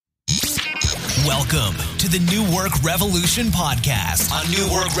Welcome to the New Work Revolution podcast on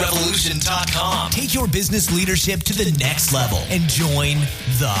newworkrevolution.com. Take your business leadership to the next level and join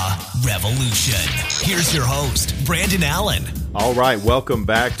the revolution. Here's your host, Brandon Allen. All right, welcome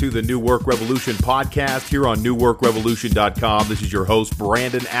back to the New Work Revolution podcast here on newworkrevolution.com. This is your host,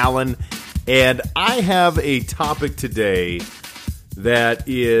 Brandon Allen, and I have a topic today that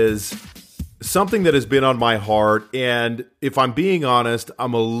is something that has been on my heart, and if I'm being honest,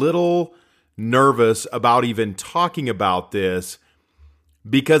 I'm a little nervous about even talking about this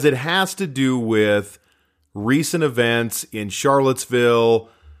because it has to do with recent events in Charlottesville,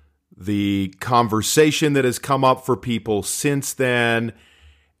 the conversation that has come up for people since then,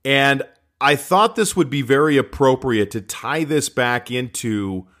 and I thought this would be very appropriate to tie this back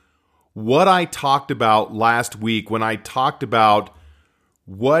into what I talked about last week when I talked about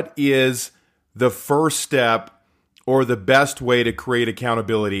what is the first step or the best way to create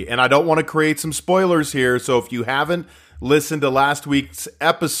accountability. And I don't want to create some spoilers here, so if you haven't listened to last week's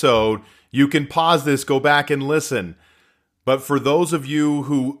episode, you can pause this, go back and listen. But for those of you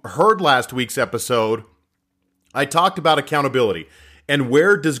who heard last week's episode, I talked about accountability. And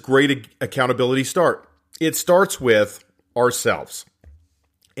where does great accountability start? It starts with ourselves.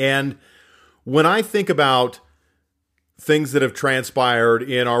 And when I think about things that have transpired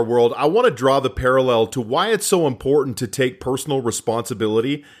in our world, I want to draw the parallel to why it's so important to take personal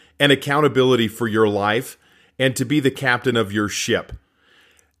responsibility and accountability for your life and to be the captain of your ship.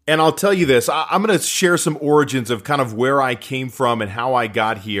 And I'll tell you this, I'm going to share some origins of kind of where I came from and how I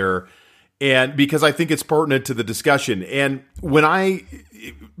got here, and because I think it's pertinent to the discussion. And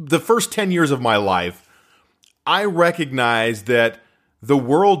the first 10 years of my life, I recognized that the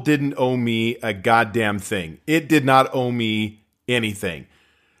world didn't owe me a goddamn thing. It did not owe me anything.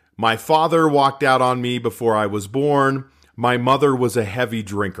 My father walked out on me before I was born. My mother was a heavy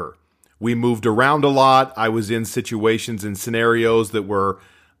drinker. We moved around a lot. I was in situations and scenarios that were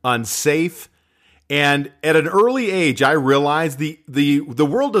unsafe. And at an early age, I realized the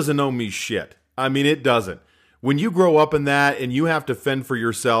world doesn't owe me shit. I mean, it doesn't. When you grow up in that and you have to fend for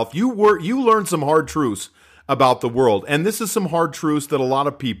yourself, you learn some hard truths about the world. And this is some hard truths that a lot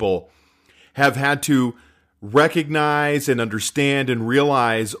of people have had to recognize and understand and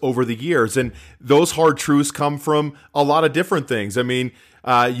realize over the years. And those hard truths come from a lot of different things. I mean,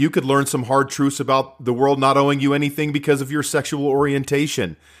 you could learn some hard truths about the world not owing you anything because of your sexual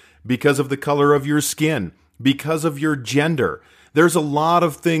orientation, because of the color of your skin, because of your gender. There's a lot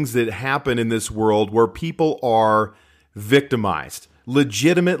of things that happen in this world where people are victimized,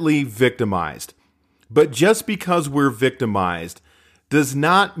 legitimately victimized. But just because we're victimized does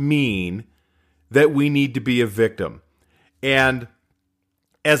not mean that we need to be a victim. And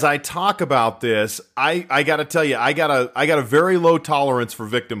as I talk about this, I got to tell you, I got a very low tolerance for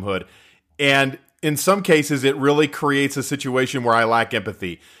victimhood. And in some cases, it really creates a situation where I lack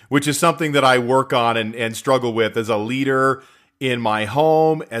empathy, which is something that I work on and struggle with as a leader in my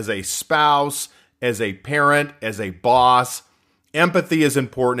home, as a spouse, as a parent, as a boss. Empathy is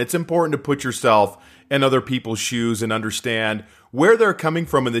important. It's important to put yourself in other people's shoes and understand where they're coming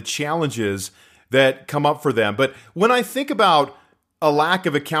from and the challenges that come up for them. But when I think about a lack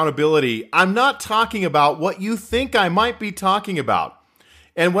of accountability, I'm not talking about what you think I might be talking about.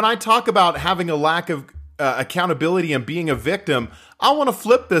 And when I talk about having a lack of accountability and being a victim, I want to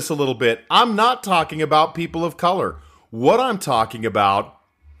flip this a little bit. I'm not talking about people of color. What I'm talking about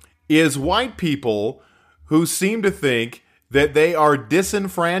is white people who seem to think that they are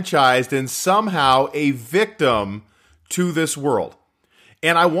disenfranchised and somehow a victim to this world.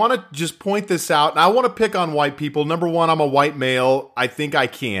 And I want to just point this out, and I want to pick on white people. Number one, I'm a white male. I think I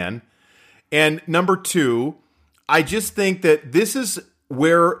can. And number two, I just think that this is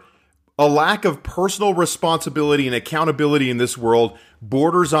where a lack of personal responsibility and accountability in this world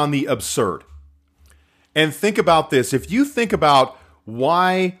borders on the absurd. And think about this. If you think about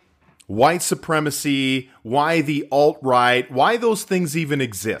why white supremacy, why the alt-right, why those things even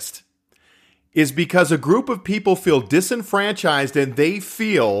exist, is because a group of people feel disenfranchised and they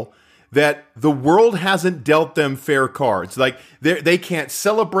feel that the world hasn't dealt them fair cards. Like they can't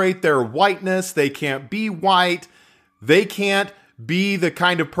celebrate their whiteness, they can't be white, they can't be the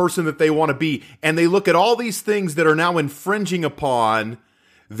kind of person that they want to be. And they look at all these things that are now infringing upon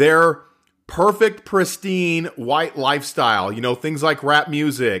their perfect, pristine white lifestyle. You know, things like rap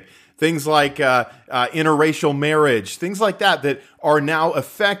music, things like interracial marriage, things like that are now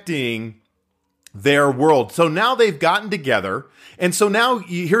affecting their world. So now they've gotten together, and so now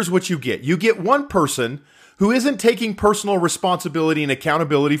here's what you get. You get one person who isn't taking personal responsibility and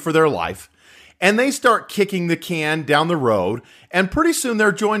accountability for their life, and they start kicking the can down the road. And pretty soon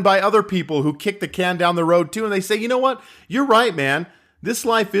they're joined by other people who kick the can down the road too. And they say, you know what? You're right, man. This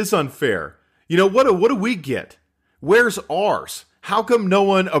life is unfair. You know, what do we get? Where's ours? How come no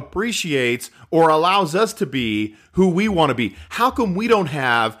one appreciates or allows us to be who we want to be? How come we don't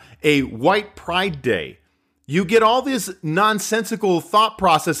have a white pride day? You get all these nonsensical thought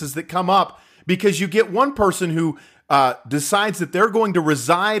processes that come up because you get one person who decides that they're going to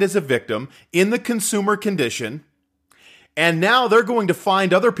reside as a victim in the consumer condition. And now they're going to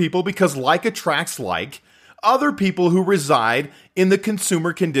find other people, because like attracts like, other people who reside in the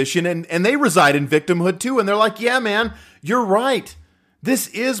consumer condition, and they reside in victimhood too. And they're like, yeah, man, you're right. This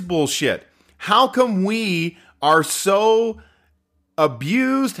is bullshit. How come we are so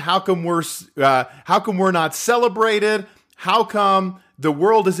abused? How come we're not celebrated? How come the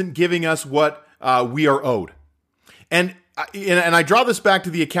world isn't giving us what we are owed? And I draw this back to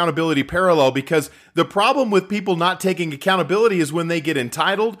the accountability parallel, because the problem with people not taking accountability is when they get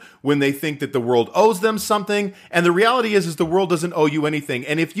entitled, when they think that the world owes them something. And the reality is the world doesn't owe you anything.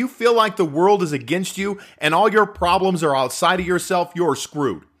 And if you feel like the world is against you and all your problems are outside of yourself, you're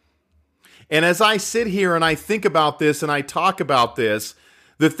screwed. And as I sit here and I think about this and I talk about this,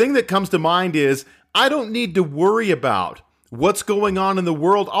 the thing that comes to mind is I don't need to worry about what's going on in the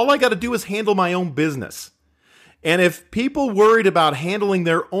world. All I got to do is handle my own business. And if people worried about handling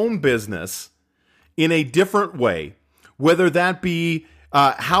their own business in a different way, whether that be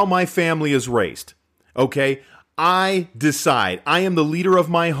how my family is raised, okay, I decide. I am the leader of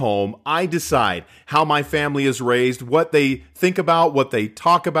my home. I decide how my family is raised, what they think about, what they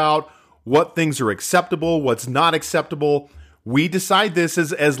talk about, what things are acceptable, what's not acceptable. We decide this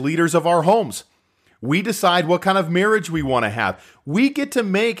as leaders of our homes. We decide what kind of marriage we want to have. We get to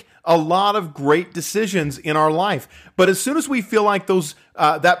make a lot of great decisions in our life. But as soon as we feel like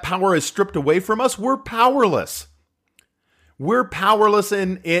that power is stripped away from us, we're powerless. We're powerless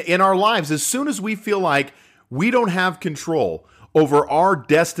in our lives. As soon as we feel like we don't have control over our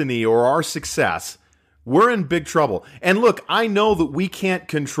destiny or our success, we're in big trouble. And look, I know that we can't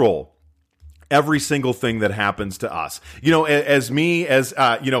control every single thing that happens to us. You know,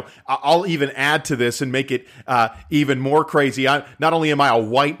 I'll even add to this and make it even more crazy. Not only am I a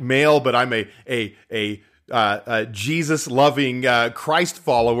white male, but I'm a Jesus-loving Christ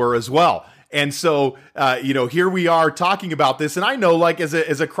follower as well. And so, here we are talking about this. And I know, like, as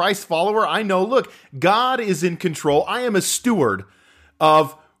a Christ follower, I know, look, God is in control. I am a steward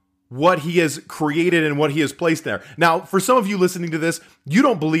of what he has created and what he has placed there. Now, for some of you listening to this, you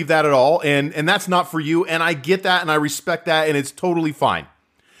don't believe that at all, and that's not for you, and I get that, and I respect that, and it's totally fine.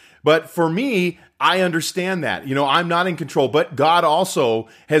 But for me, I understand that. You know, I'm not in control, but God also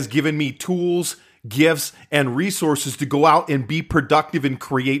has given me tools, gifts, and resources to go out and be productive and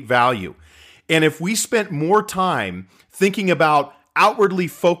create value. And if we spent more time thinking about outwardly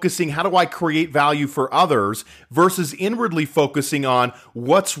focusing, how do I create value for others, versus inwardly focusing on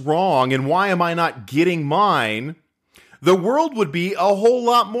what's wrong and why am I not getting mine, the world would be a whole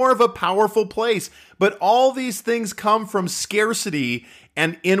lot more of a powerful place. But all these things come from scarcity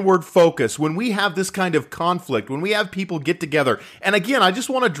and inward focus. When we have this kind of conflict, when we have people get together, and again, I just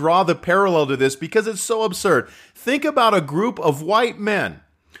want to draw the parallel to this because it's so absurd. Think about a group of white men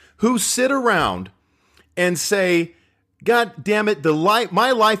who sit around and say, God damn it,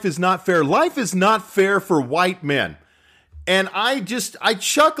 my life is not fair. Life is not fair for white men. And I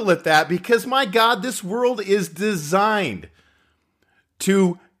chuckle at that because, my God, this world is designed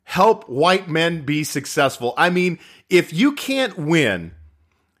to help white men be successful. I mean, if you can't win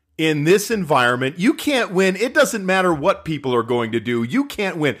in this environment, you can't win. It doesn't matter what people are going to do. You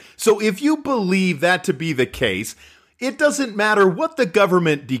can't win. So if you believe that to be the case, it doesn't matter what the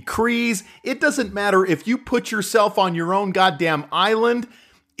government decrees. It doesn't matter if you put yourself on your own goddamn island.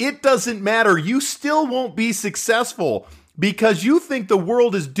 It doesn't matter. You still won't be successful because you think the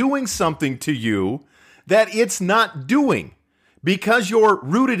world is doing something to you that it's not doing, because you're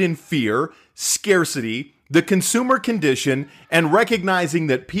rooted in fear, scarcity, the consumer condition, and recognizing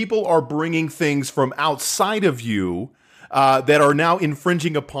that people are bringing things from outside of you that are now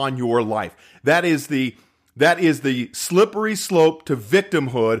infringing upon your life. That is the slippery slope to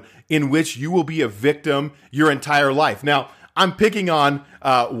victimhood in which you will be a victim your entire life. Now, I'm picking on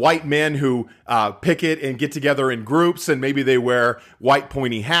white men who picket and get together in groups, and maybe they wear white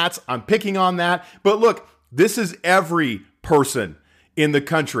pointy hats. I'm picking on that. But look, this is every person in the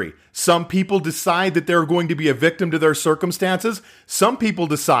country. Some people decide that they're going to be a victim to their circumstances. Some people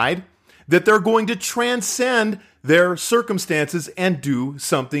decide that they're going to transcend their circumstances and do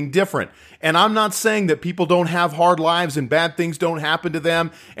something different. And I'm not saying that people don't have hard lives and bad things don't happen to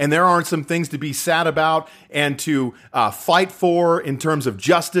them, and there aren't some things to be sad about and to fight for in terms of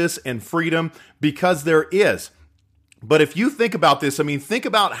justice and freedom, because there is. But if you think about this, think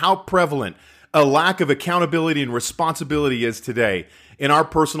about how prevalent a lack of accountability and responsibility is today in our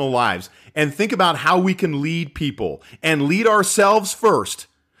personal lives. And think about how we can lead people and lead ourselves first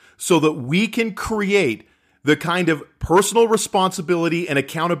so that we can create the kind of personal responsibility and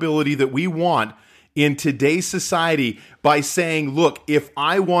accountability that we want in today's society by saying, look, if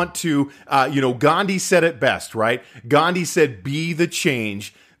I want to, Gandhi said it best, right? Gandhi said, be the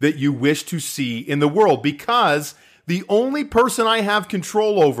change that you wish to see in the world, because the only person I have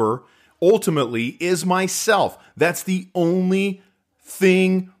control over ultimately is myself. That's the only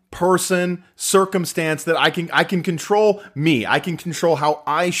thing, person, circumstance that I can control me. I can control how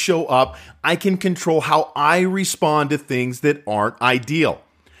I show up. I can control how I respond to things that aren't ideal.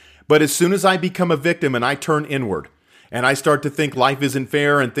 But as soon as I become a victim and I turn inward and I start to think life isn't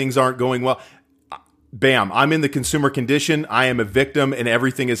fair and things aren't going well, bam, I'm in the consumer condition. I am a victim and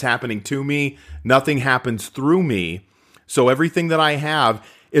everything is happening to me. Nothing happens through me. So everything that I have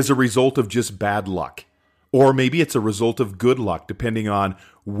is a result of just bad luck. Or maybe it's a result of good luck, depending on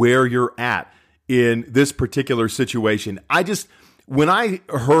where you're at in this particular situation. When I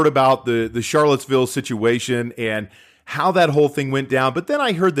heard about the Charlottesville situation and how that whole thing went down, but then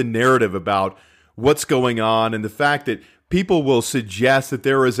I heard the narrative about what's going on and the fact that people will suggest that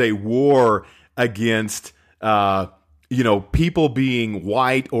there is a war against people being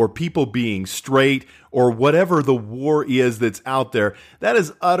white or people being straight or whatever the war is that's out there. That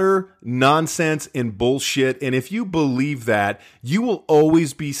is utter nonsense and bullshit. And if you believe that, you will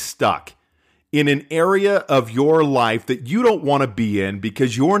always be stuck in an area of your life that you don't want to be in,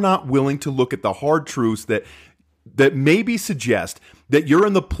 because you're not willing to look at the hard truths that maybe suggest that you're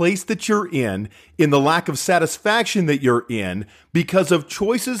in the place that you're in the lack of satisfaction that you're in because of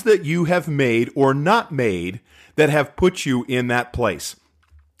choices that you have made or not made that have put you in that place.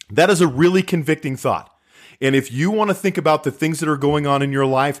 That is a really convicting thought. And if you want to think about the things that are going on in your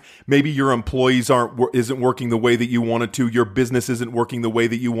life, maybe your employees isn't working the way that you wanted to, your business isn't working the way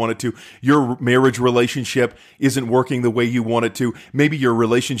that you wanted to, your marriage relationship isn't working the way you want it to, maybe your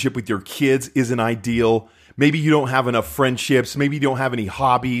relationship with your kids isn't ideal, maybe you don't have enough friendships, maybe you don't have any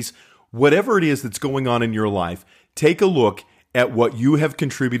hobbies, whatever it is that's going on in your life, take a look at what you have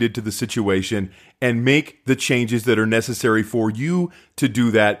contributed to the situation and make the changes that are necessary for you to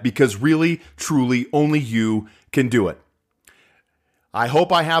do that, because really, truly, only you can do it. I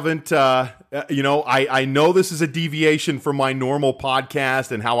hope I haven't, I know this is a deviation from my normal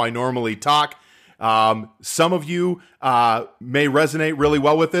podcast and how I normally talk. Some of you may resonate really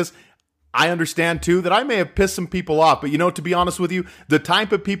well with this. I understand, too, that I may have pissed some people off. But, to be honest with you, the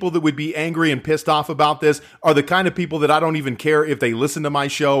type of people that would be angry and pissed off about this are the kind of people that I don't even care if they listen to my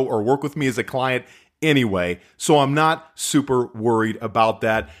show or work with me as a client anyway. So I'm not super worried about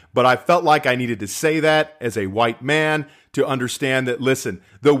that. But I felt like I needed to say that as a white man to understand that, listen,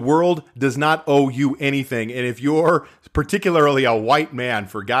 the world does not owe you anything. And if you're particularly a white man,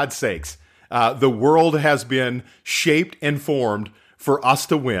 for God's sakes, the world has been shaped and formed for us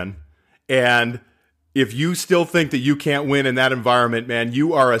to win. And if you still think that you can't win in that environment, man,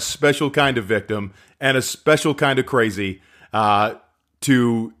 you are a special kind of victim and a special kind of crazy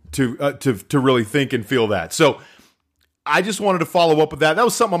to really think and feel that. So I just wanted to follow up with that. That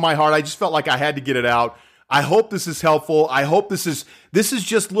was something on my heart. I just felt like I had to get it out. I hope this is helpful. I hope this is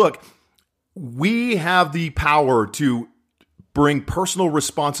just, look, we have the power to bring personal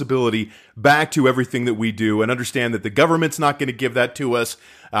responsibility back to everything that we do and understand that the government's not going to give that to us.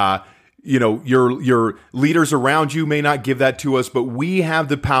 Your leaders around you may not give that to us, but we have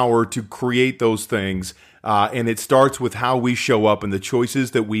the power to create those things. And it starts with how we show up and the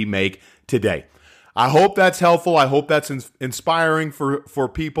choices that we make today. I hope that's helpful. I hope that's inspiring for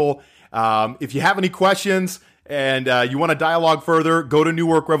people. If you have any questions and you want to dialogue further, go to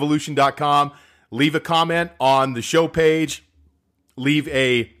newworkrevolution.com, leave a comment on the show page, leave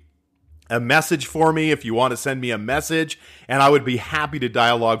a message for me if you want to send me a message, and I would be happy to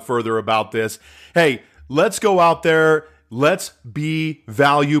dialogue further about this. Hey, let's go out there. Let's be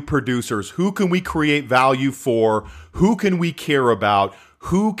value producers. Who can we create value for? Who can we care about?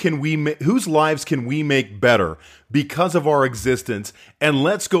 Whose lives can we make better because of our existence? And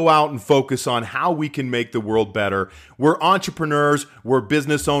let's go out and focus on how we can make the world better. We're entrepreneurs. We're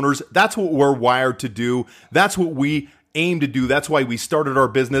business owners. That's what we're wired to do. That's what we aim to do. That's why we started our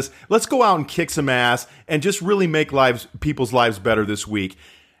business. Let's go out and kick some ass and just really make people's lives better this week.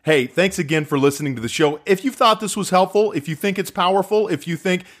 Hey, thanks again for listening to the show. If you thought this was helpful, if you think it's powerful, if you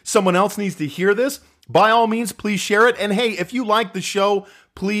think someone else needs to hear this, by all means, please share it. And hey, if you like the show,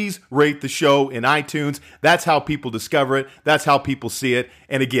 please rate the show in iTunes. That's how people discover it. That's how people see it.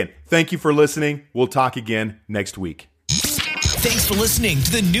 And again, thank you for listening. We'll talk again next week. Thanks for listening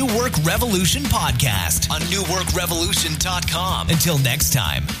to the New Work Revolution podcast on newworkrevolution.com. Until next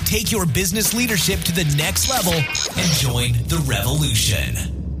time, take your business leadership to the next level and join the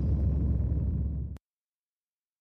revolution.